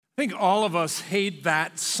think all of us hate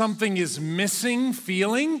that something is missing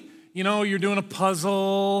feeling. You know, you're doing a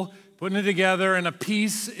puzzle, putting it together, and a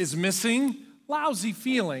piece is missing. Lousy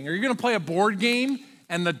feeling. Or you're going to play a board game,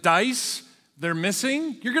 and the dice, they're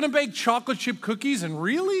missing. You're going to bake chocolate chip cookies, and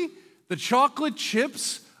really? The chocolate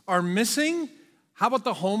chips are missing? How about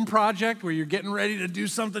the home project where you're getting ready to do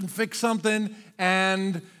something, fix something,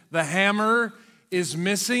 and the hammer is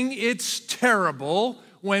missing? It's terrible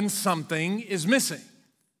when something is missing.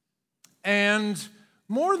 And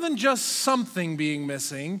more than just something being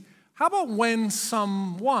missing, how about when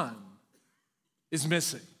someone is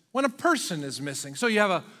missing? When a person is missing. So you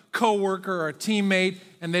have a coworker or a teammate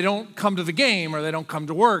and they don't come to the game or they don't come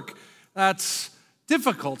to work. That's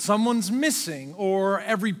difficult. Someone's missing. Or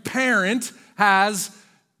every parent has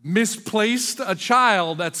misplaced a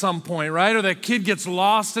child at some point, right? Or that kid gets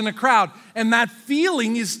lost in a crowd. And that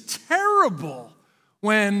feeling is terrible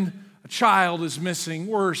when a child is missing.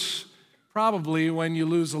 Worse, probably when you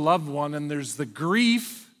lose a loved one and there's the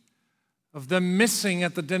grief of them missing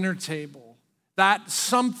at the dinner table. That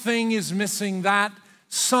something is missing, that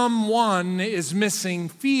someone is missing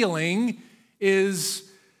feeling is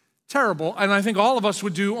terrible. And I think all of us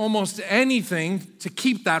would do almost anything to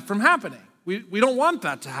keep that from happening. We don't want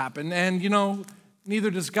that to happen, and neither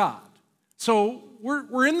does God. So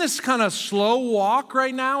we're in this kind of slow walk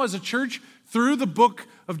right now as a church through the book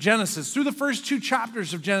of Genesis, through the first two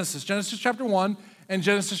chapters of Genesis, Genesis chapter 1 and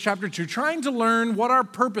Genesis chapter 2, trying to learn what our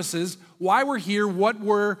purpose is, why we're here, what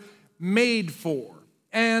we're made for.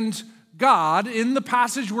 And God, in the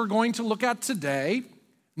passage we're going to look at today,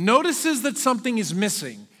 notices that something is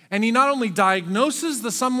missing. And he not only diagnoses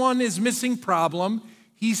the someone is missing problem,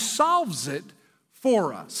 he solves it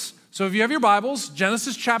for us. So if you have your Bibles,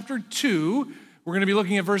 Genesis chapter 2, we're going to be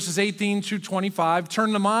looking at verses 18 through 25.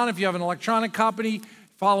 Turn them on if you have an electronic copy.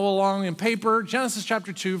 Follow along in paper. Genesis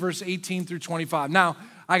chapter 2, verse 18 through 25. Now,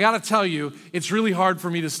 I got to tell you, it's really hard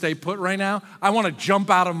for me to stay put right now. I want to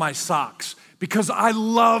jump out of my socks because I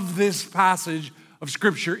love this passage of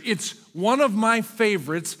Scripture. It's one of my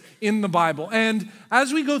favorites in the Bible. And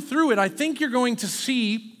as we go through it, I think you're going to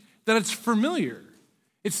see that it's familiar.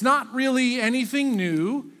 It's not really anything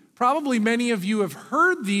new. Probably many of you have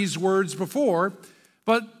heard these words before,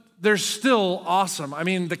 but they're still awesome. I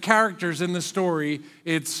mean, the characters in the story,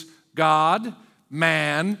 it's God,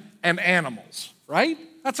 man, and animals, right?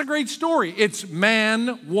 That's a great story. It's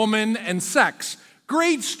man, woman, and sex.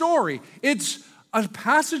 Great story. It's a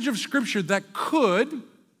passage of Scripture that could,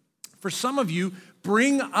 for some of you,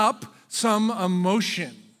 bring up some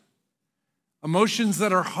emotions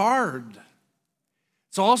that are hard.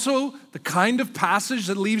 It's also the kind of passage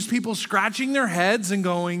that leaves people scratching their heads and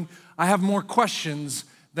going, I have more questions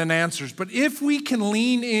than answers. But if we can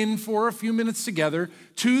lean in for a few minutes together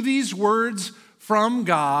to these words from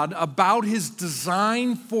God about his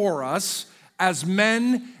design for us as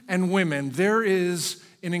men and women, there is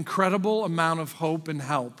an incredible amount of hope and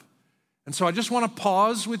help. And so I just want to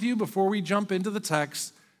pause with you before we jump into the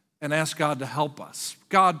text and ask God to help us.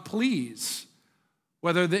 God, please,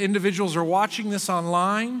 whether the individuals are watching this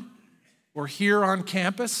online or here on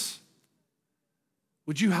campus,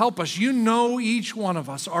 would you help us? You know each one of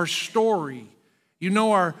us, our story. You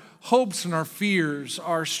know our hopes and our fears,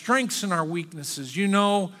 our strengths and our weaknesses. You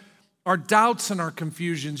know our doubts and our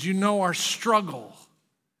confusions. You know our struggle.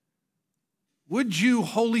 Would you,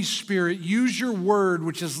 Holy Spirit, use your word,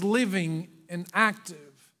 which is living and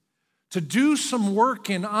active, to do some work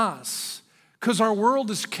in us? Because our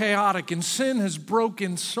world is chaotic and sin has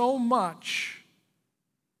broken so much.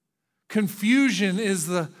 Confusion is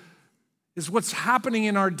what's happening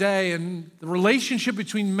in our day, and the relationship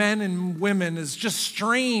between men and women is just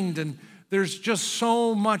strained, and there's just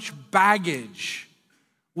so much baggage.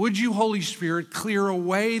 Would you, Holy Spirit, clear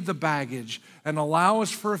away the baggage and allow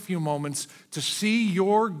us for a few moments to see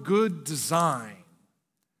your good design?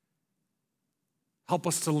 Help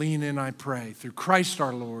us to lean in, I pray, through Christ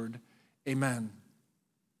our Lord. Amen.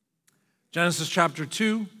 Genesis chapter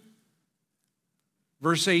 2.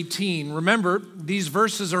 Verse 18, remember, these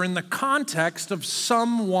verses are in the context of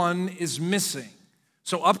someone is missing.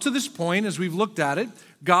 So up to this point, as we've looked at it,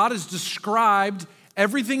 God has described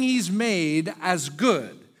everything he's made as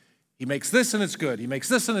good. He makes this and it's good. He makes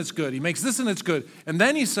this and it's good. He makes this and it's good. And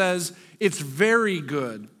then he says, it's very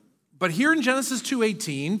good. But here in Genesis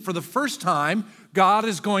 2:18, for the first time, God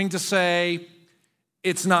is going to say,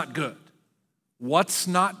 it's not good. What's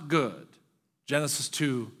not good? Genesis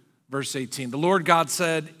 2, verse 18, the Lord God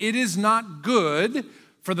said, it is not good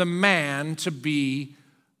for the man to be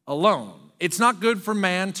alone. It's not good for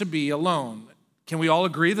man to be alone. Can we all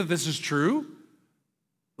agree that this is true?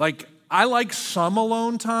 Like, I like some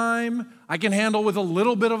alone time. I can handle with a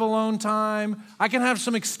little bit of alone time. I can have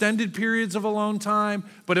some extended periods of alone time.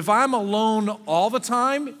 But if I'm alone all the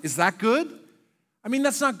time, is that good? I mean,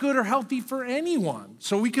 that's not good or healthy for anyone.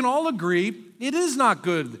 So we can all agree it is not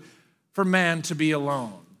good for man to be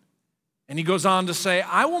alone. And he goes on to say,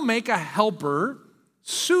 I will make a helper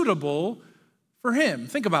suitable for him.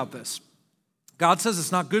 Think about this. God says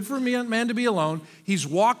it's not good for man to be alone. He's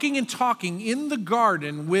walking and talking in the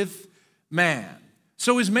garden with man.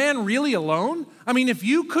 So is man really alone? I mean, if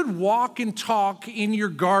you could walk and talk in your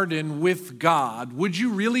garden with God, would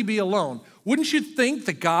you really be alone? Wouldn't you think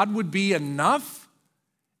that God would be enough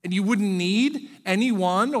and you wouldn't need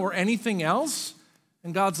anyone or anything else?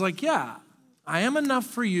 And God's like, yeah, I am enough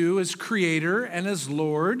for you as creator and as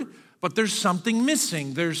Lord, but there's something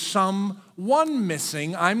missing. There's someone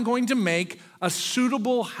missing. I'm going to make a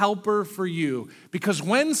suitable helper for you. Because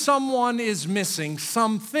when someone is missing,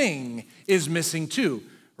 something is missing too,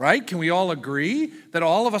 right? Can we all agree that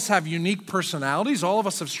all of us have unique personalities? All of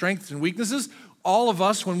us have strengths and weaknesses. All of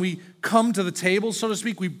us, when we come to the table, so to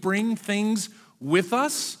speak, we bring things with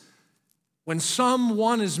us. When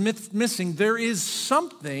someone is missing, there is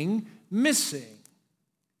something missing.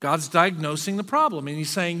 God's diagnosing the problem, and he's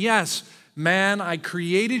saying, yes, man, I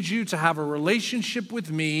created you to have a relationship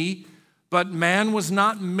with me, but man was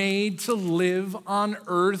not made to live on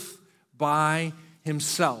earth by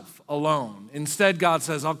himself alone. Instead, God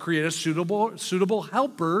says, I'll create a suitable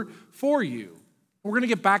helper for you. We're going to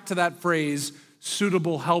get back to that phrase,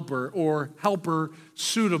 suitable helper, or helper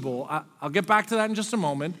suitable. I'll get back to that in just a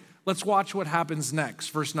moment. Let's watch what happens next.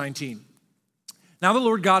 Verse 19. Now the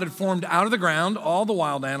Lord God had formed out of the ground all the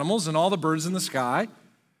wild animals and all the birds in the sky.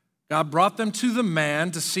 God brought them to the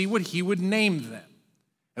man to see what he would name them.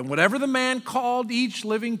 And whatever the man called each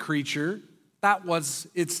living creature, that was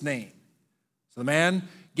its name. So the man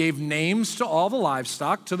gave names to all the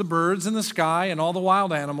livestock, to the birds in the sky and all the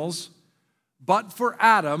wild animals. But for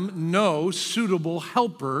Adam, no suitable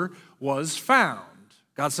helper was found.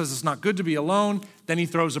 God says it's not good to be alone. Then he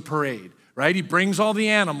throws a parade. Right? He brings all the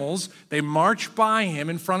animals. They march by him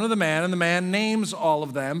in front of the man, and the man names all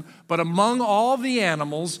of them. But among all the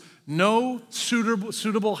animals, no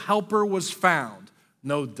suitable helper was found.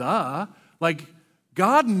 No duh. Like,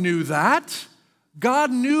 God knew that.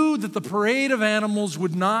 God knew that the parade of animals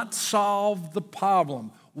would not solve the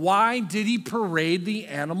problem. Why did he parade the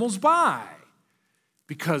animals by?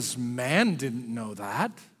 Because man didn't know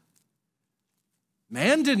that.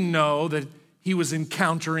 Man didn't know that he was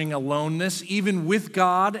encountering aloneness, even with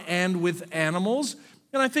God and with animals.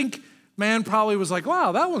 And I think man probably was like,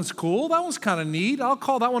 wow, that one's cool. That one's kind of neat. I'll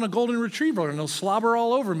call that one a golden retriever, and he'll slobber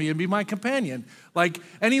all over me and be my companion.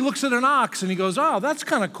 And he looks at an ox, and he goes, oh, that's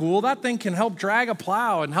kind of cool. That thing can help drag a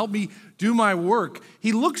plow and help me do my work.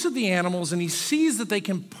 He looks at the animals, and he sees that they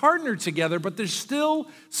can partner together, but there's still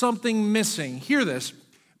something missing. Hear this.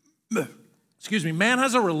 Man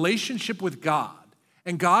has a relationship with God.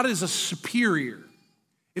 And God is a superior.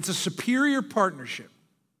 It's a superior partnership.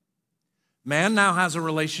 Man now has a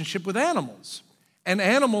relationship with animals. And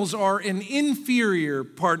animals are an inferior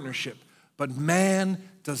partnership. But man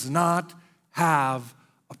does not have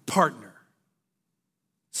a partner.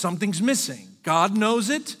 Something's missing. God knows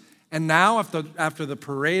it. And now after the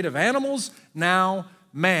parade of animals, now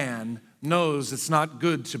man knows it's not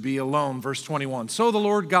good to be alone. Verse 21. So the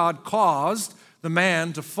Lord God caused the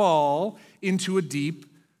man to fall into a deep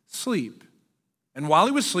sleep. And while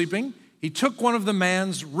he was sleeping, he took one of the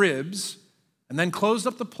man's ribs and then closed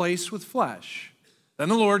up the place with flesh. Then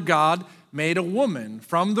the Lord God made a woman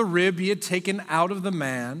from the rib he had taken out of the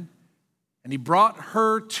man, and he brought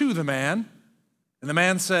her to the man. And the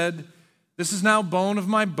man said, this is now bone of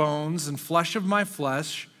my bones and flesh of my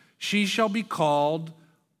flesh. She shall be called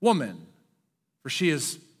woman, for she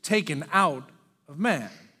is taken out of man.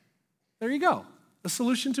 There you go. The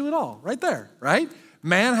solution to it all, right there, right?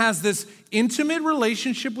 Man has this intimate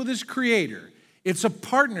relationship with his creator. It's a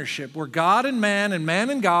partnership where God and man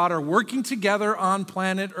and God are working together on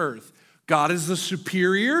planet Earth. God is the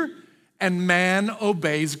superior, and man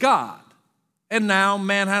obeys God. And now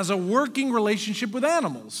man has a working relationship with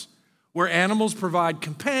animals, where animals provide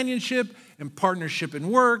companionship and partnership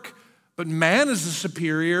in work, but man is the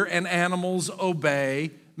superior and animals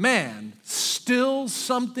obey man. Still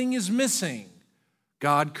something is missing.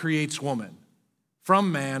 God creates woman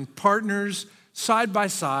from man, partners side by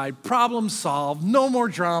side, problem solved, no more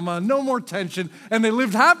drama, no more tension, and they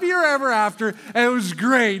lived happier ever after, and it was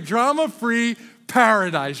great, drama-free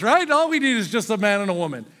paradise, right? All we need is just a man and a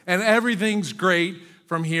woman, and everything's great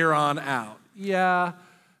from here on out. Yeah,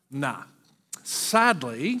 nah.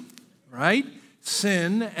 Sadly, right,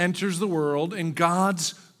 sin enters the world and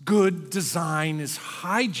God's good design is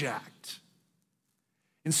hijacked.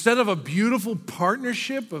 Instead of a beautiful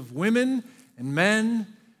partnership of women and men,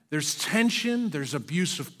 there's tension, there's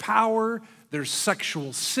abuse of power, there's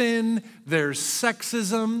sexual sin, there's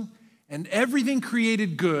sexism, and everything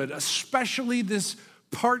created good, especially this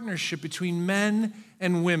partnership between men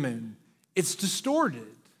and women, it's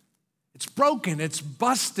distorted, it's broken, it's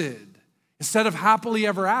busted. Instead of happily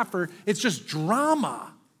ever after, it's just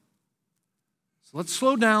drama. So let's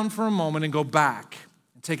slow down for a moment and go back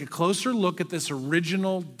and take a closer look at this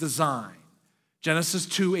original design. Genesis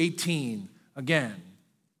 2:18, again.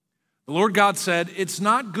 The Lord God said, "It's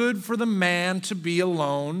not good for the man to be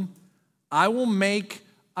alone. I will make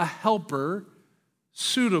a helper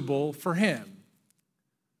suitable for him."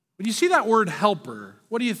 When you see that word helper,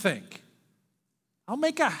 what do you think? I'll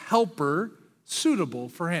make a helper suitable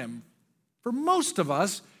for him. For most of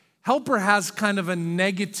us, helper has kind of a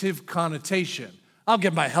negative connotation. I'll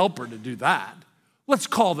get my helper to do that. Let's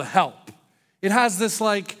call the help. It has this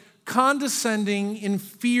like condescending,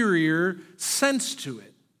 inferior sense to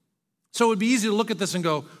it. So it would be easy to look at this and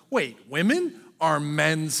go, wait, women are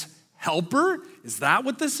men's helper? Is that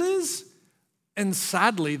what this is? And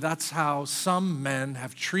sadly, that's how some men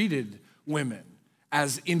have treated women,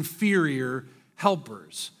 as inferior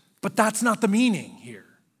helpers. But that's not the meaning here.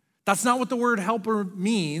 That's not what the word helper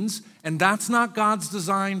means, and that's not God's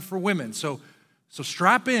design for women. So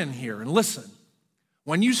strap in here and listen.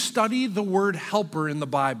 When you study the word helper in the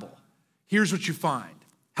Bible, here's what you find.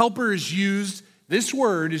 Helper is used, this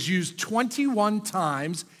word is used 21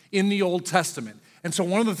 times in the Old Testament. And so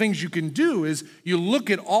one of the things you can do is you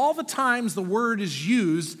look at all the times the word is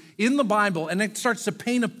used in the Bible, and it starts to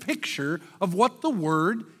paint a picture of what the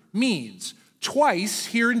word means. Twice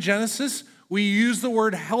here in Genesis, we use the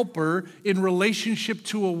word helper in relationship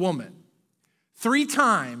to a woman. 3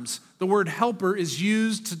 times the word helper is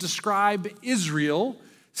used to describe Israel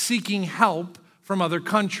seeking help from other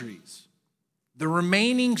countries. The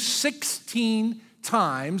remaining 16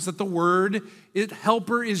 times that the word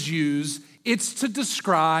helper is used, it's to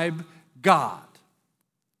describe God.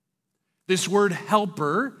 This word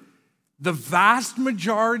helper, the vast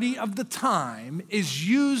majority of the time, is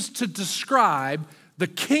used to describe the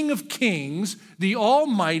King of Kings, the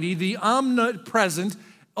Almighty, the omnipresent,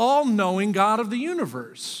 all-knowing God of the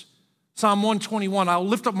universe. Psalm 121, I'll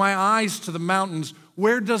lift up my eyes to the mountains.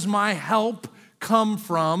 Where does my help come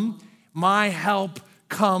from? My help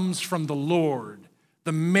comes from the Lord,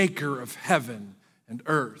 the maker of heaven and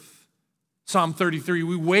earth. Psalm 33,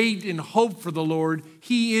 we wait in hope for the Lord.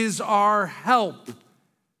 He is our help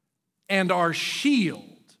and our shield.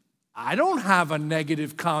 I don't have a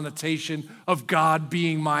negative connotation of God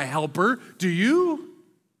being my helper. Do you?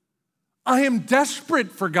 I am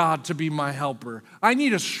desperate for God to be my helper. I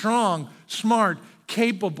need a strong, smart,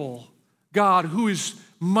 capable God who is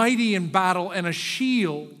mighty in battle and a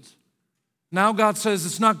shield. Now God says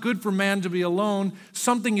it's not good for man to be alone.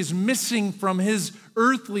 Something is missing from his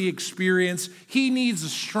earthly experience. He needs a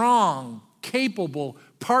strong, capable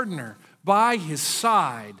partner by his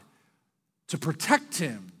side to protect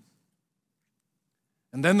him.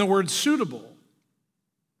 And then the word suitable.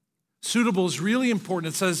 Suitable is really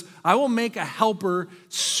important. It says, I will make a helper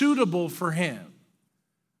suitable for him.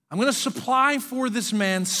 I'm going to supply for this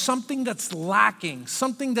man something that's lacking,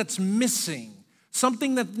 something that's missing,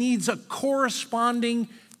 something that needs a corresponding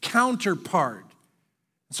counterpart.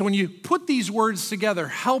 So when you put these words together,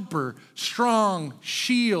 helper, strong,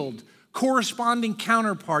 shield, corresponding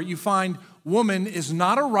counterpart, you find woman is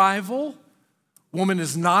not a rival, woman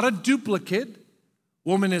is not a duplicate,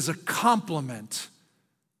 woman is a complement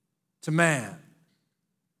to man.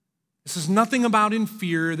 This is nothing about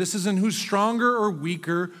inferior. This isn't who's stronger or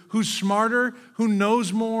weaker, who's smarter, who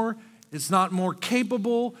knows more. It's not more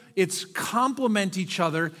capable. It's complement each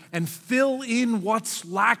other and fill in what's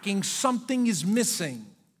lacking. Something is missing.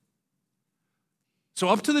 So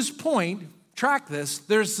up to this point, track this,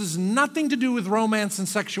 this has nothing to do with romance and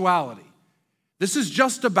sexuality. This is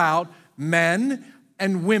just about men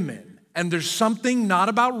and women. And there's something not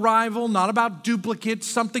about rival, not about duplicate,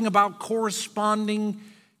 something about corresponding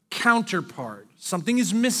counterpart. Something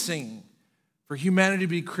is missing for humanity to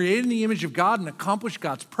be created in the image of God and accomplish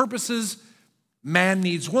God's purposes. Man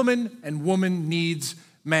needs woman and woman needs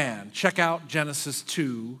man. Check out Genesis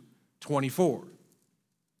 2:24.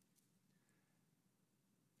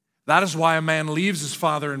 That is why a man leaves his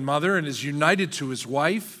father and mother and is united to his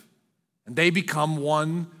wife, and they become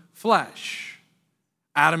one flesh.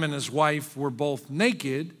 Adam and his wife were both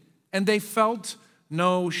naked, and they felt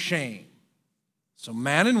no shame. So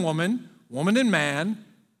man and woman and man,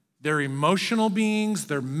 They're emotional beings,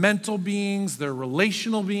 they're mental beings, they're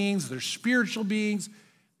relational beings, they're spiritual beings,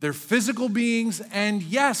 they're physical beings, and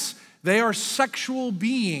yes, they are sexual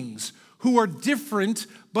beings who are different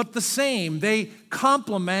but the same. They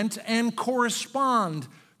complement and correspond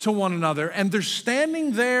to one another, and they're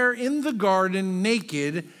standing there in the garden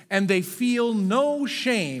naked, and they feel no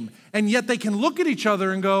shame, and yet they can look at each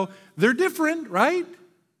other and go, they're different, right?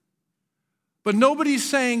 But nobody's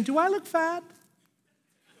saying, do I look fat?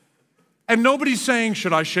 And nobody's saying,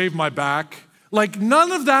 should I shave my back? Like,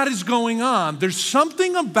 none of that is going on. There's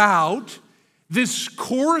something about this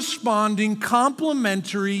corresponding,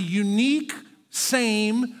 complementary, unique,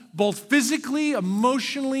 same, both physically,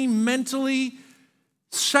 emotionally, mentally,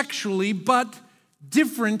 sexually, but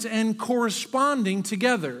different and corresponding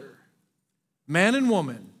together. Man and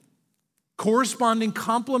woman, corresponding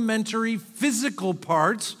complementary physical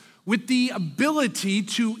parts with the ability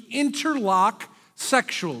to interlock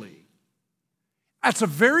sexually. That's a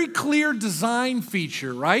very clear design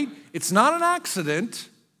feature, right? It's not an accident.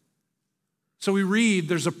 So we read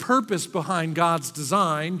there's a purpose behind God's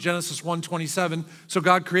design, Genesis 1:27. So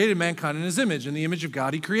God created mankind in his image. In the image of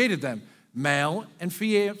God, he created them. Male and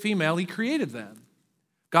female, he created them.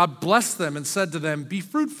 God blessed them and said to them, be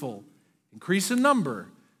fruitful, increase in number,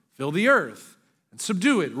 fill the earth, and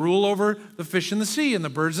subdue it. Rule over the fish in the sea and the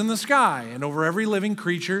birds in the sky, and over every living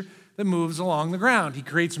creature that moves along the ground. He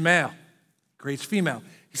creates male, creates female.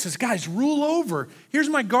 He says, guys, rule over. Here's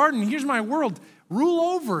my garden, here's my world. Rule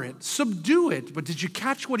over it, subdue it. But did you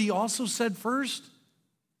catch what he also said first?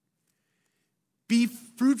 Be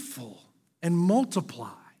fruitful and multiply.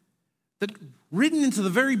 That written into the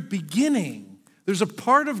very beginning, there's a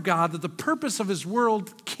part of God that the purpose of his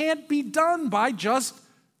world can't be done by just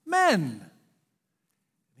men.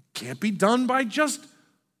 It can't be done by just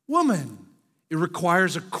women. It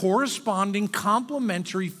requires a corresponding,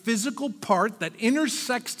 complementary physical part that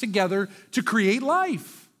intersects together to create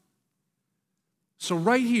life. So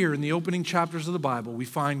right here in the opening chapters of the Bible, we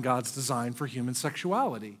find God's design for human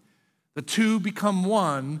sexuality. The two become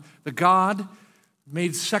one. The God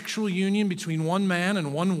made sexual union between one man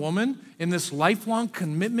and one woman in this lifelong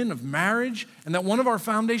commitment of marriage, and that one of our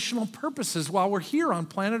foundational purposes while we're here on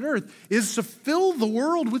planet Earth is to fill the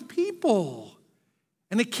world with people.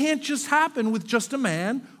 And it can't just happen with just a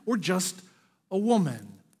man or just a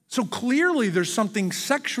woman. So clearly there's something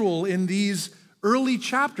sexual in these early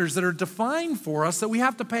chapters that are defined for us that we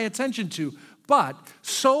have to pay attention to. But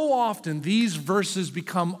so often these verses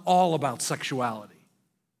become all about sexuality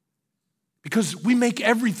because we make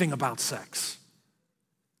everything about sex.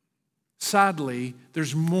 Sadly,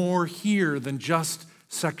 there's more here than just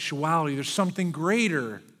sexuality. There's something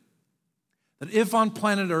greater. That if on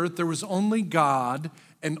planet Earth there was only God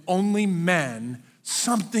and only men,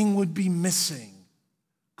 something would be missing,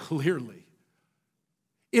 clearly.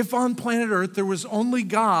 If on planet Earth there was only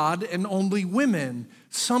God and only women,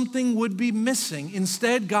 something would be missing.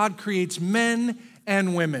 Instead, God creates men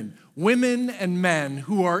and women and men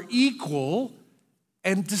who are equal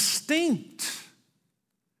and distinct.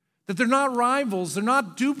 That they're not rivals, they're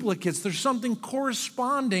not duplicates, there's something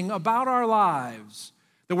corresponding about our lives.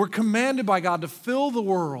 That we're commanded by God to fill the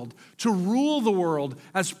world, to rule the world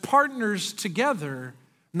as partners together.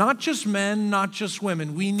 Not just men, not just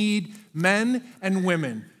women. We need men and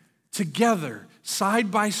women together, side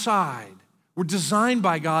by side. We're designed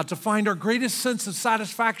by God to find our greatest sense of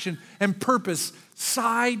satisfaction and purpose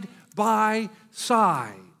side by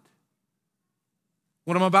side.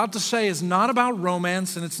 What I'm about to say is not about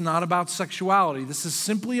romance and it's not about sexuality. This is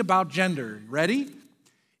simply about gender. Ready?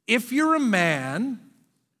 If you're a man,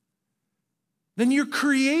 then you're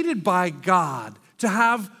created by God to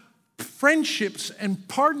have friendships and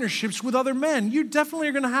partnerships with other men. You definitely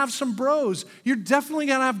are going to have some bros. You're definitely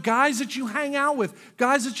going to have guys that you hang out with,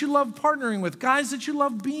 guys that you love partnering with, guys that you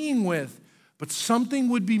love being with. But something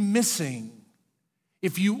would be missing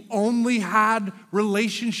if you only had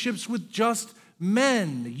relationships with just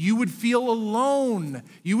men. You would feel alone.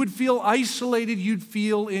 You would feel isolated. You'd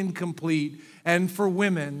feel incomplete. And for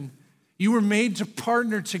women, you were made to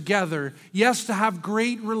partner together. Yes, to have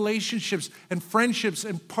great relationships and friendships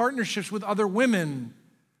and partnerships with other women.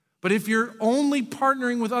 But if you're only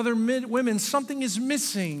partnering with other women, something is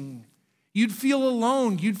missing. You'd feel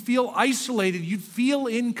alone. You'd feel isolated. You'd feel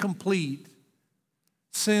incomplete.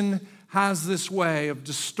 Sin has this way of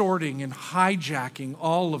distorting and hijacking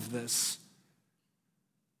all of this.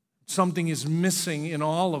 Something is missing in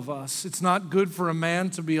all of us. It's not good for a man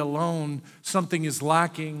to be alone. Something is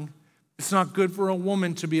lacking. It's not good for a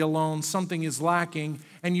woman to be alone. Something is lacking.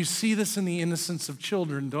 And you see this in the innocence of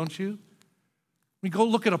children, don't you? We go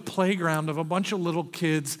look at a playground of a bunch of little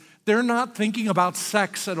kids. They're not thinking about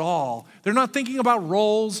sex at all. They're not thinking about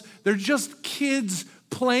roles. They're just kids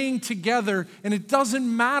playing together, and it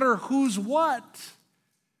doesn't matter who's what.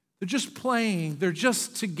 They're just playing. They're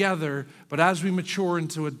just together. But as we mature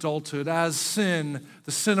into adulthood, as sin,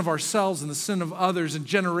 the sin of ourselves and the sin of others, and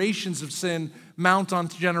generations of sin mount on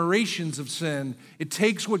generations of sin, it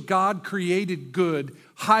takes what God created good,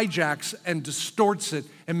 hijacks and distorts it,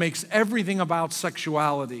 and makes everything about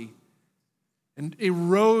sexuality, and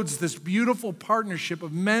erodes this beautiful partnership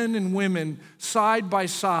of men and women side by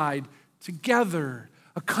side together,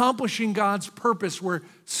 accomplishing God's purpose. Where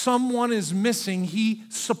someone is missing, He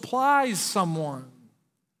supplies someone.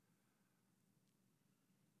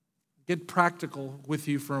 Get practical with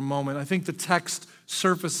you for a moment. I think the text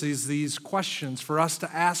surfaces these questions for us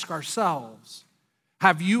to ask ourselves.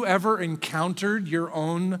 Have you ever encountered your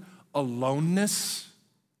own aloneness?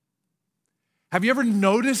 Have you ever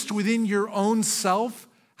noticed within your own self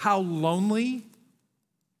how lonely,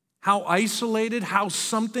 how isolated, how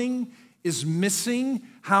something is missing,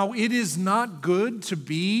 how it is not good to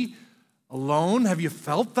be alone? Have you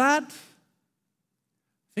felt that?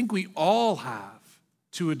 I think we all have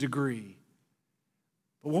to a degree.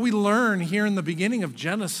 But what we learn here in the beginning of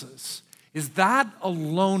Genesis is that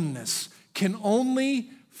aloneness can only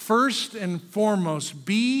first and foremost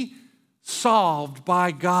be solved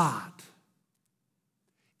by God.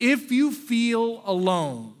 If you feel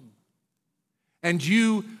alone and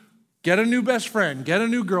you get a new best friend, get a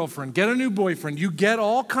new girlfriend, get a new boyfriend, you get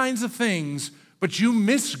all kinds of things, but you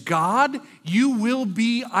miss God, you will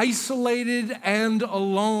be isolated and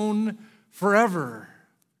alone forever.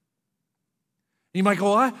 You might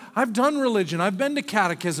go, I've done religion, I've been to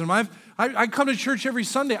catechism, I come to church every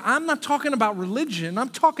Sunday. I'm not talking about religion, I'm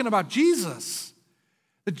talking about Jesus.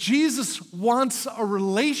 That Jesus wants a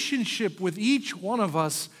relationship with each one of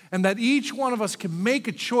us, and that each one of us can make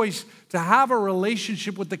a choice to have a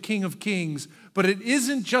relationship with the King of Kings. But it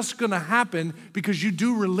isn't just going to happen because you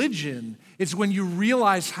do religion. It's when you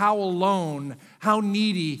realize how alone, how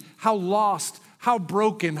needy, how lost, how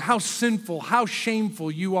broken, how sinful, how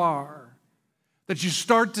shameful you are. That you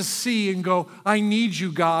start to see and go, I need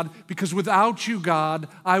you, God, because without you, God,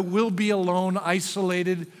 I will be alone,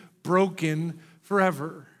 isolated, broken,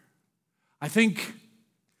 forever. I think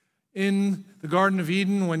in the Garden of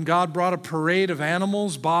Eden, when God brought a parade of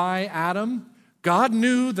animals by Adam, God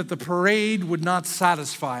knew that the parade would not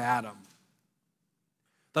satisfy Adam.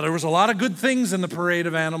 That there was a lot of good things in the parade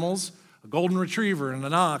of animals, a golden retriever and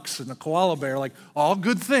an ox and a koala bear, like all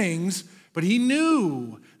good things, but he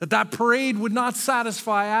knew that that parade would not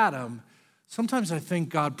satisfy Adam. Sometimes I think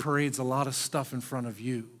God parades a lot of stuff in front of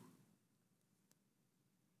you.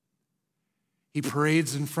 He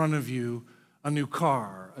parades in front of you a new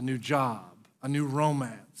car, a new job, a new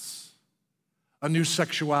romance, a new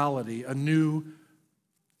sexuality, a new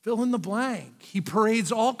fill in the blank. He parades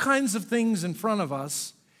all kinds of things in front of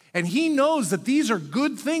us, and he knows that these are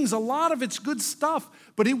good things. A lot of it's good stuff,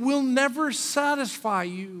 but it will never satisfy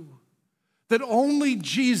you. That only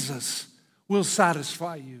Jesus will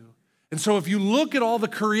satisfy you. And so if you look at all the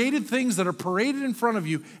created things that are paraded in front of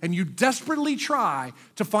you and you desperately try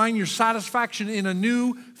to find your satisfaction in a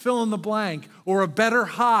new fill in the blank or a better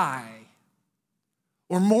high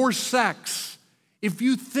or more sex, if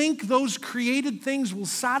you think those created things will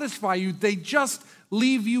satisfy you, they just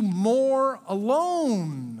leave you more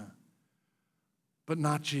alone, but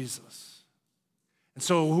not Jesus. And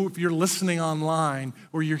so if you're listening online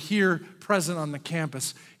or you're here present on the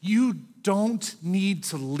campus, you don't need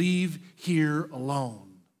to leave here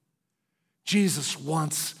alone. Jesus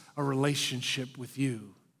wants a relationship with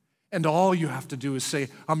you. And all you have to do is say,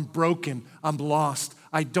 I'm broken, I'm lost,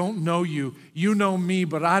 I don't know you. You know me,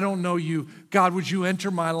 but I don't know you. God, would you enter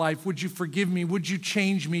my life? Would you forgive me? Would you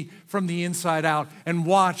change me from the inside out? And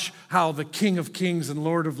watch how the King of Kings and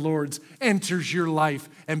Lord of Lords enters your life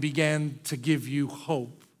and began to give you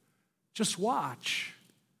hope. Just watch.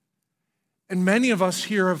 And many of us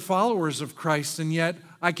here are followers of Christ, and yet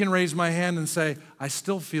I can raise my hand and say, I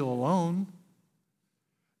still feel alone.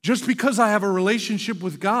 Just because I have a relationship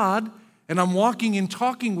with God and I'm walking and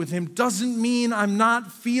talking with Him doesn't mean I'm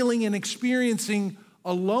not feeling and experiencing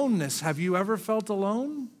aloneness. Have you ever felt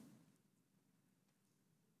alone?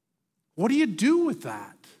 What do you do with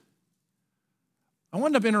that? I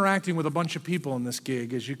wound up interacting with a bunch of people in this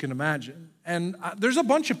gig, as you can imagine. And there's a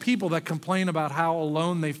bunch of people that complain about how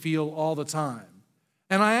alone they feel all the time.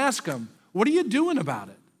 And I ask them, what are you doing about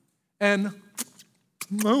it? And,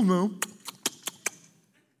 I don't know.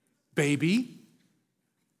 Baby,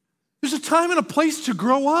 there's a time and a place to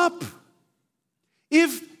grow up.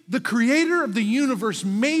 If The creator of the universe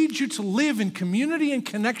made you to live in community and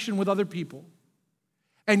connection with other people,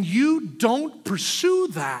 and you don't pursue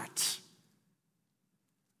that,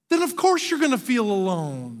 then of course you're going to feel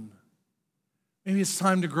alone. Maybe it's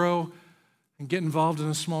time to grow and get involved in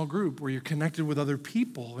a small group where you're connected with other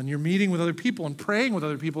people and you're meeting with other people and praying with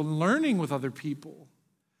other people and learning with other people.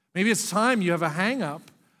 Maybe it's time you have a hang-up,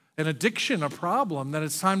 an addiction, a problem, that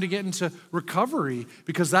it's time to get into recovery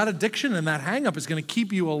because that addiction and that hang-up is going to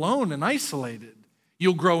keep you alone and isolated.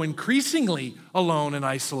 You'll grow increasingly alone and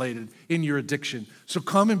isolated in your addiction. So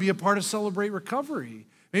come and be a part of Celebrate Recovery.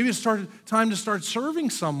 Maybe it's time to start serving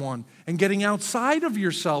someone and getting outside of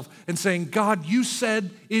yourself and saying, God, you said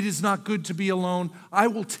it is not good to be alone. I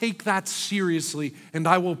will take that seriously and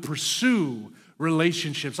I will pursue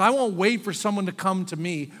relationships. I won't wait for someone to come to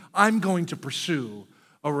me. I'm going to pursue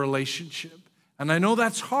a relationship. And I know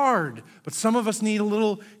that's hard, but some of us need a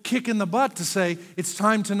little kick in the butt to say, it's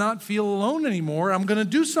time to not feel alone anymore. I'm going to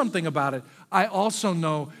do something about it. I also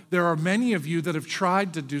know there are many of you that have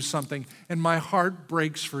tried to do something, and my heart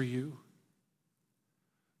breaks for you.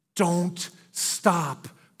 Don't stop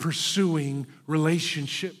pursuing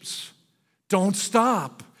relationships. Don't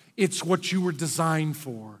stop. It's what you were designed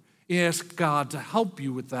for. Ask God to help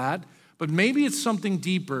you with that, but maybe it's something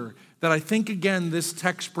deeper that I think, again, this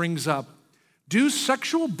text brings up. Do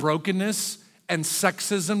sexual brokenness and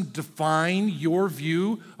sexism define your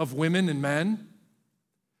view of women and men?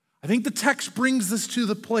 I think the text brings this to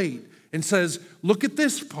the plate and says, look at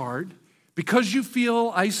this part. Because you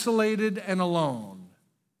feel isolated and alone,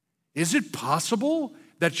 is it possible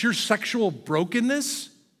that your sexual brokenness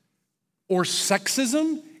or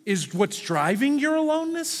sexism is what's driving your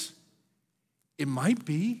aloneness? It might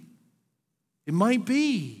be. It might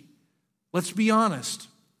be. Let's be honest.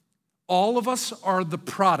 All of us are the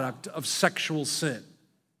product of sexual sin.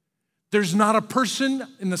 There's not a person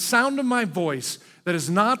in the sound of my voice that is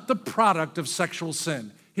not the product of sexual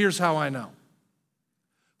sin. Here's how I know.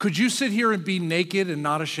 Could you sit here and be naked and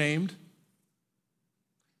not ashamed?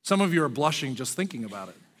 Some of you are blushing just thinking about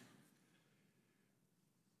it.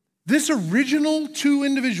 This original two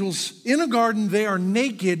individuals in a garden, they are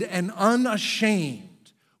naked and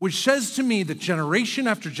unashamed, which says to me that generation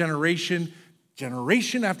after generation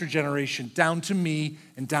after generation, down to me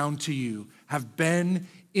and down to you, have been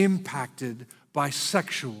impacted by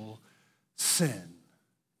sexual sin.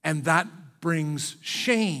 And that brings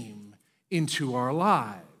shame into our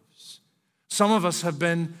lives. Some of us have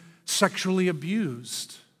been sexually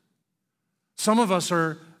abused. Some of us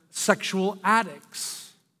are sexual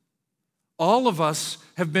addicts. All of us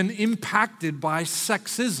have been impacted by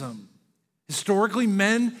sexism. Historically,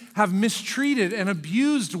 men have mistreated and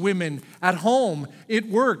abused women at home, at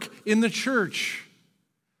work, in the church.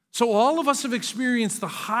 So all of us have experienced the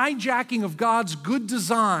hijacking of God's good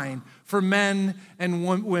design for men and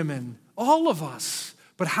women. All of us.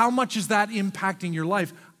 But how much is that impacting your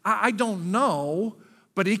life? I don't know,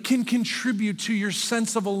 but it can contribute to your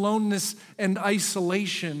sense of aloneness and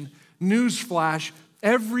isolation. Newsflash,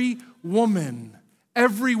 every woman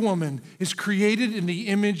is created in the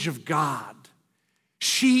image of God.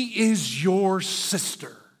 She is your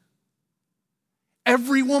sister.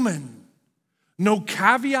 Every woman. No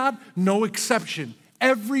caveat, no exception.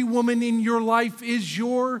 Every woman in your life is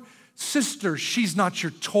your sister. She's not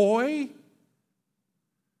your toy.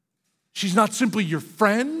 She's not simply your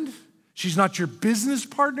friend. She's not your business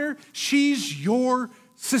partner. She's your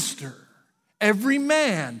sister. Every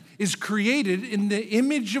man is created in the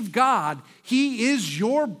image of God. He is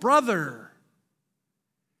your brother.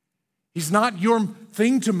 He's not your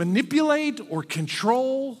thing to manipulate or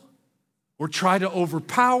control or try to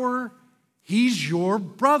overpower. He's your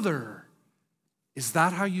brother. Is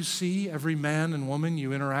that how you see every man and woman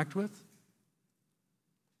you interact with?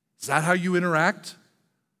 Is that how you interact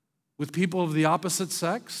with people of the opposite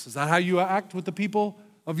sex? Is that how you act with the people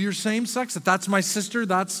of your same sex? That that's my sister,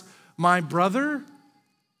 that's my brother?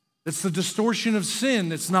 It's the distortion of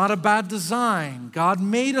sin. It's not a bad design. God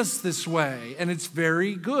made us this way, and it's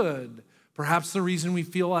very good. Perhaps the reason we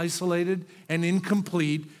feel isolated and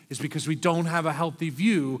incomplete is because we don't have a healthy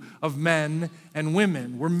view of men and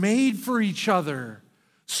women. We're made for each other.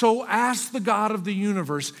 So ask the God of the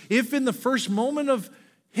universe, if in the first moment of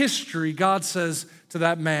history, God says to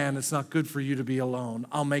that man, it's not good for you to be alone.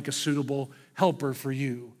 I'll make a suitable helper for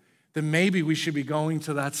you. Then maybe we should be going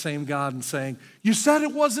to that same God and saying, you said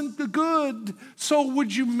it wasn't good, so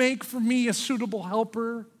would you make for me a suitable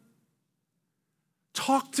helper?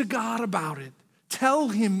 Talk to God about it. Tell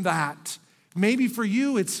him that. Maybe for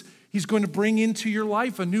you, he's going to bring into your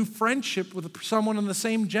life a new friendship with someone in the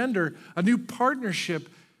same gender, a new partnership.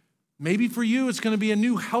 Maybe for you, it's going to be a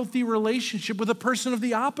new healthy relationship with a person of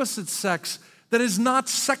the opposite sex that is not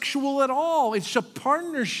sexual at all. It's a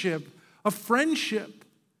partnership, a friendship.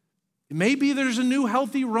 Maybe there's a new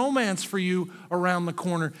healthy romance for you around the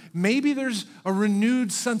corner. Maybe there's a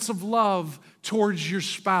renewed sense of love towards your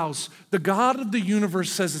spouse. The God of the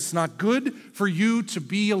universe says it's not good for you to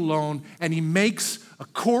be alone, and he makes a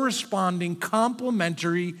corresponding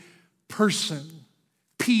complementary person,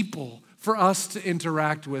 people for us to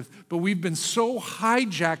interact with. But we've been so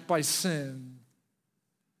hijacked by sin,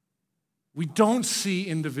 we don't see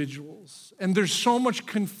individuals. And there's so much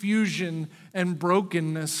confusion and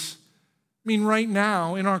brokenness. I mean, right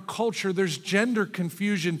now in our culture, there's gender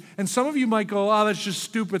confusion. And some of you might go, oh, that's just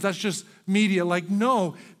stupid. That's just media. Like,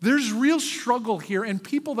 no, there's real struggle here, and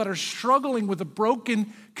people that are struggling with a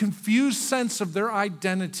broken, confused sense of their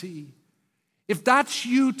identity. If that's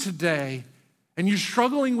you today, and you're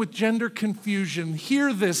struggling with gender confusion,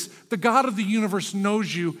 hear this. The God of the universe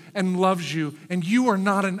knows you and loves you, and you are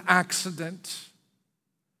not an accident.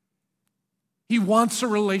 He wants a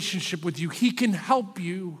relationship with you. He can help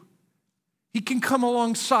you. He can come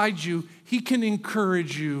alongside you. He can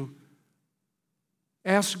encourage you.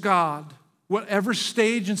 Ask God, whatever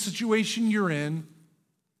stage and situation you're in,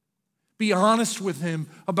 be honest with him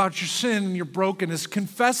about your sin and your brokenness.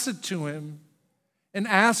 Confess it to him and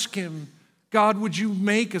ask him, God, would you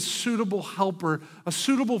make a suitable helper, a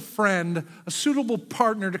suitable friend, a suitable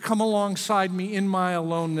partner to come alongside me in my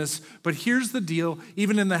aloneness? But here's the deal,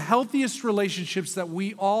 even in the healthiest relationships that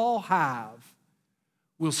we all have,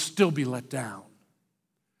 we'll still be let down.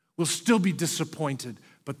 We'll still be disappointed.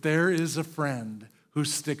 But there is a friend who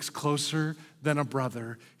sticks closer than a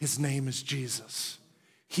brother. His name is Jesus.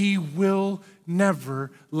 He will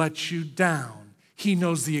never let you down. He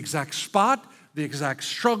knows the exact spot, the exact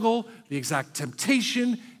struggle, the exact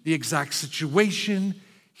temptation, the exact situation.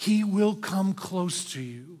 He will come close to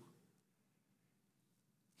you.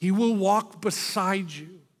 He will walk beside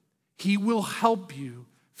you. He will help you.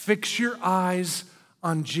 Fix your eyes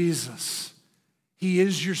on Jesus. He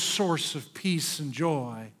is your source of peace and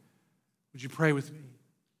joy. Would you pray with me?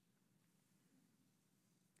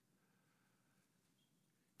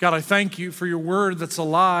 God, I thank you for your word that's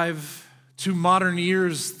alive. To modern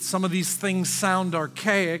ears, some of these things sound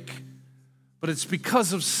archaic, but it's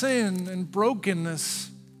because of sin and brokenness.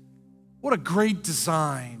 What a great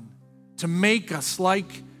design to make us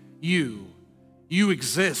like you. You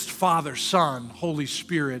exist, Father, Son, Holy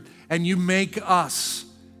Spirit, and you make us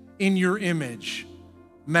in your image,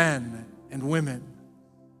 men and women.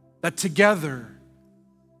 That together,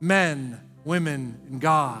 men, women, and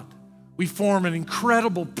God, we form an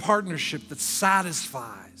incredible partnership that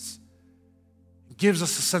satisfies, gives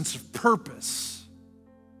us a sense of purpose.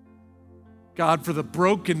 God, for the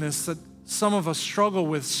brokenness that some of us struggle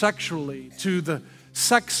with sexually, to the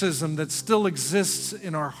sexism that still exists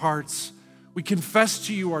in our hearts, we confess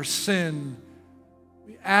to you our sin.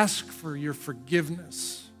 We ask for your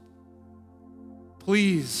forgiveness.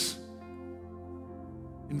 Please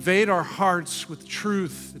invade our hearts with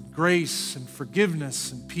truth and grace and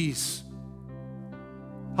forgiveness and peace.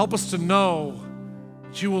 Help us to know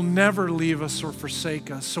that you will never leave us or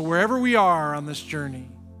forsake us. So wherever we are on this journey,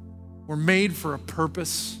 we're made for a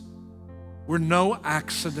purpose. We're no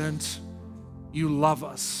accident. You love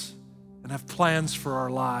us and have plans for our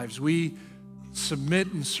lives. We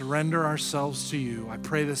submit and surrender ourselves to you. I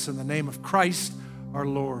pray this in the name of Christ, our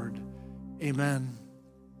Lord. Amen.